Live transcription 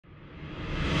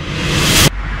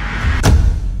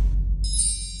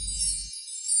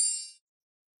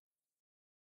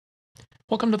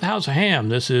Welcome to the House of Ham.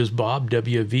 This is Bob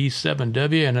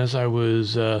WV7W, and as I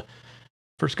was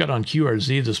first got on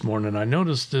QRZ this morning, I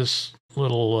noticed this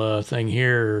little thing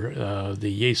here,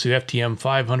 the Yaesu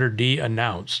FTM-500D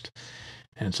announced.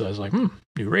 And so I was like, new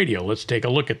radio, let's take a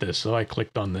look at this. So I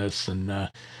clicked on this, and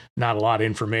not a lot of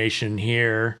information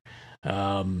here.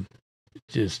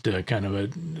 Just kind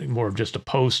of more of just a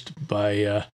post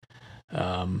by,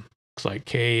 looks like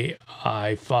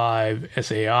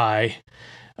KI5SAI.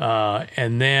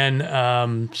 And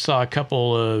then saw a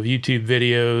couple of YouTube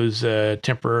videos,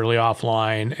 Temporarily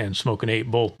Offline and Smoking Ape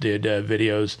both did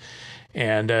videos.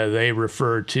 And they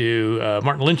refer to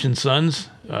Martin Lynch and Sons,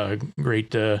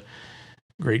 great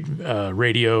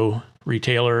radio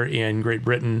retailer in Great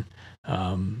Britain.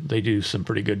 They do some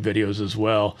pretty good videos as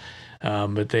well.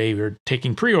 But they were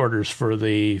taking pre-orders for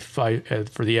the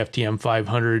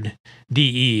FTM-500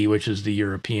 DE, which is the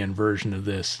European version of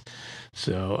this.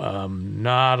 So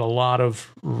not a lot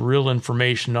of real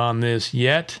information on this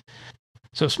yet.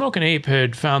 So Smoking Ape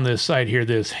had found this site here,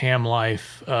 this Ham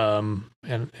Life,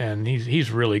 and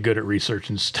he's really good at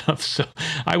researching stuff. So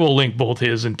I will link both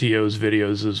his and Tio's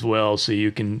videos as well, so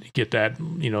you can get that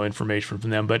information from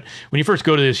them. But when you first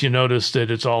go to this, you notice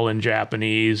that it's all in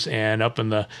Japanese, and up in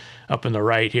the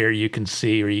right here, you can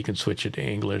see, or you can switch it to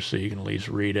English, so you can at least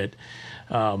read it.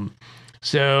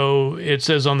 So it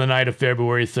says on the night of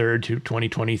February 3rd,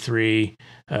 2023,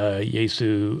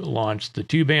 Yaesu launched the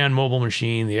two-band mobile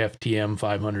machine, the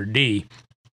FTM-500D.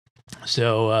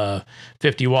 So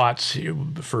 50 watts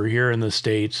for here in the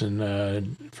States,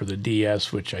 and for the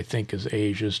DS, which I think is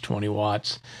Asia's, 20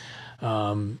 watts.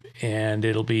 And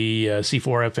it'll be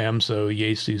C4 FM, so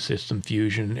Yaesu System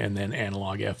Fusion, and then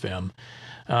analog FM.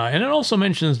 And it also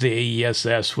mentions the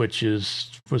AESS, which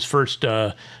was first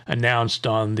announced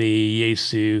on the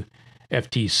Yaesu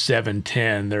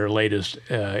FT710, their latest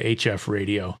HF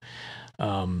radio.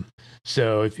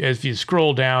 So if you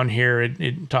scroll down here,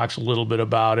 it talks a little bit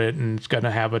about it, and it's going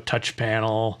to have a touch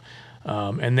panel.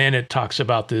 And then it talks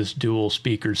about this dual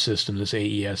speaker system, this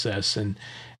AESS. And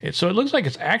so it looks like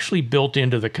it's actually built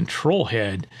into the control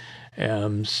head.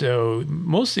 So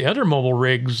most of the other mobile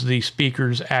rigs, the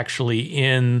speaker's actually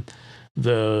in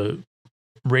the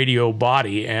radio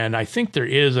body, and I think there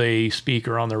is a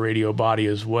speaker on the radio body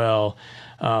as well,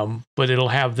 but it'll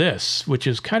have this, which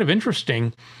is kind of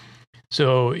interesting.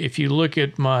 So if you look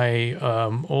at my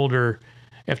older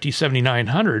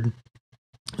FT-7900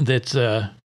 that's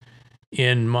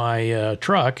in my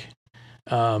truck,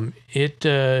 I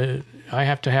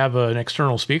have to have an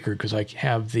external speaker because I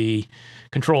have the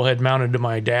control head mounted to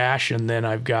my dash, and then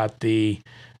I've got the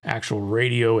actual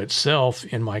radio itself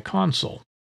in my console.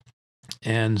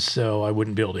 And so I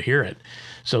wouldn't be able to hear it.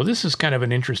 So this is kind of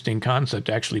an interesting concept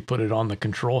to actually put it on the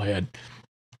control head.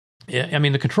 I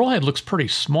mean, the control head looks pretty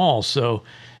small, so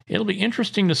it'll be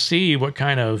interesting to see what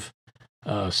kind of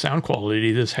sound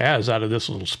quality this has out of this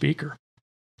little speaker.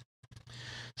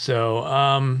 So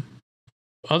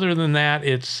other than that,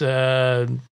 it's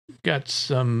got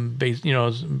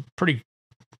some pretty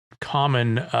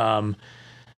common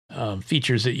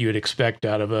features that you would expect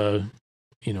out of a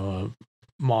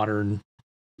modern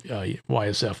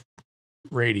YSF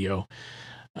radio,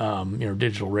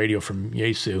 digital radio from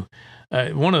Yaesu.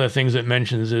 One of the things it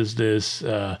mentions is this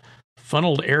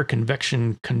funneled air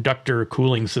convection conductor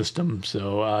cooling system.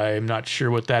 So I'm not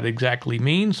sure what that exactly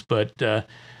means, but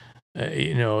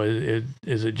is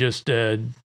it just a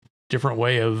different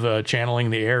way of channeling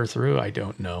the air through? I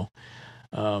don't know.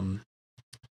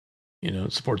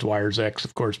 It supports wires X,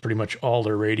 of course. Pretty much all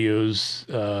their radios,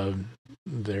 their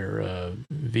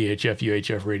VHF,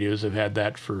 UHF radios have had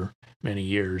that for many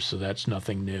years, so that's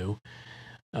nothing new.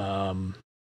 So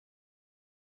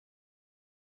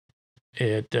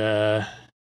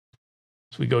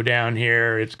we go down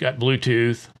here, it's got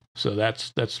Bluetooth, so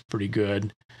that's pretty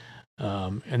good.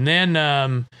 And then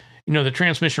the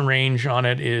transmission range on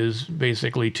it is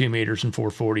basically 2 meters and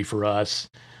 440 for us.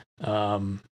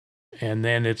 And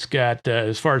then it's got,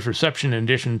 as far as reception, in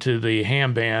addition to the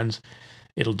ham bands,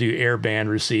 it'll do air band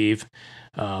receive,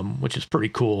 which is pretty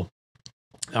cool.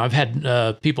 I've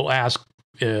had people ask,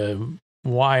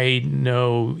 why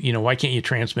can't you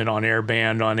transmit on air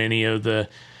band on any of the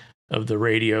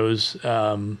radios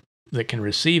that can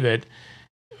receive it?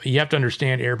 You have to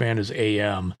understand airband is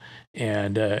AM,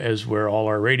 and as where all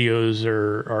our radios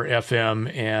are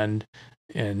FM, and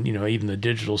even the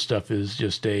digital stuff is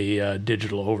just a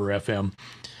digital over FM.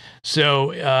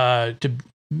 So to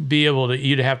be able to,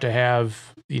 you'd have to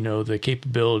have the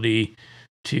capability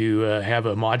to have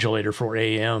a modulator for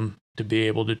AM to be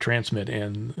able to transmit,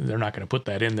 and they're not going to put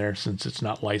that in there since it's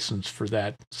not licensed for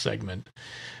that segment.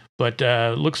 But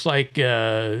looks like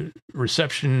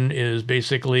reception is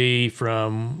basically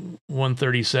from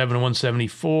 137 to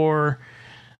 174,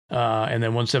 and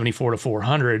then 174 to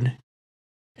 400,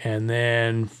 and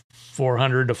then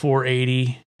 400 to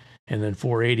 480, and then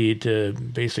 480 to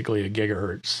basically a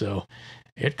gigahertz. So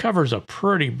it covers a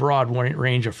pretty broad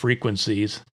range of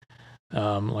frequencies.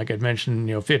 Like I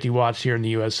mentioned, 50 watts here in the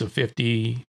US, so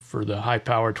 50 for the high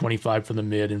power, 25 for the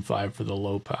mid, and 5 for the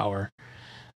low power.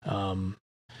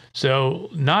 So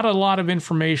not a lot of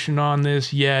information on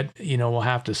this yet. We'll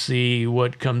have to see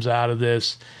what comes out of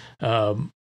this.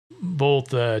 Both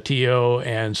T.O.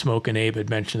 and Smoke and Abe had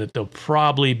mentioned that there'll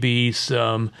probably be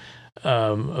some,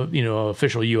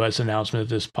 official U.S. announcement of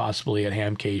this possibly at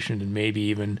Hamcation, and maybe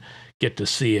even get to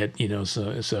see it.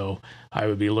 So I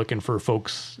would be looking for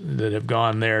folks that have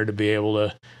gone there to be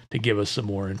able to give us some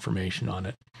more information on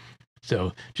it.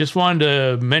 So just wanted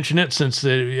to mention it since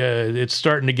it's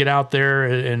starting to get out there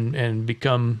and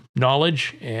become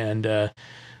knowledge. And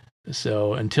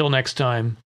so until next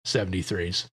time,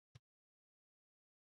 73s.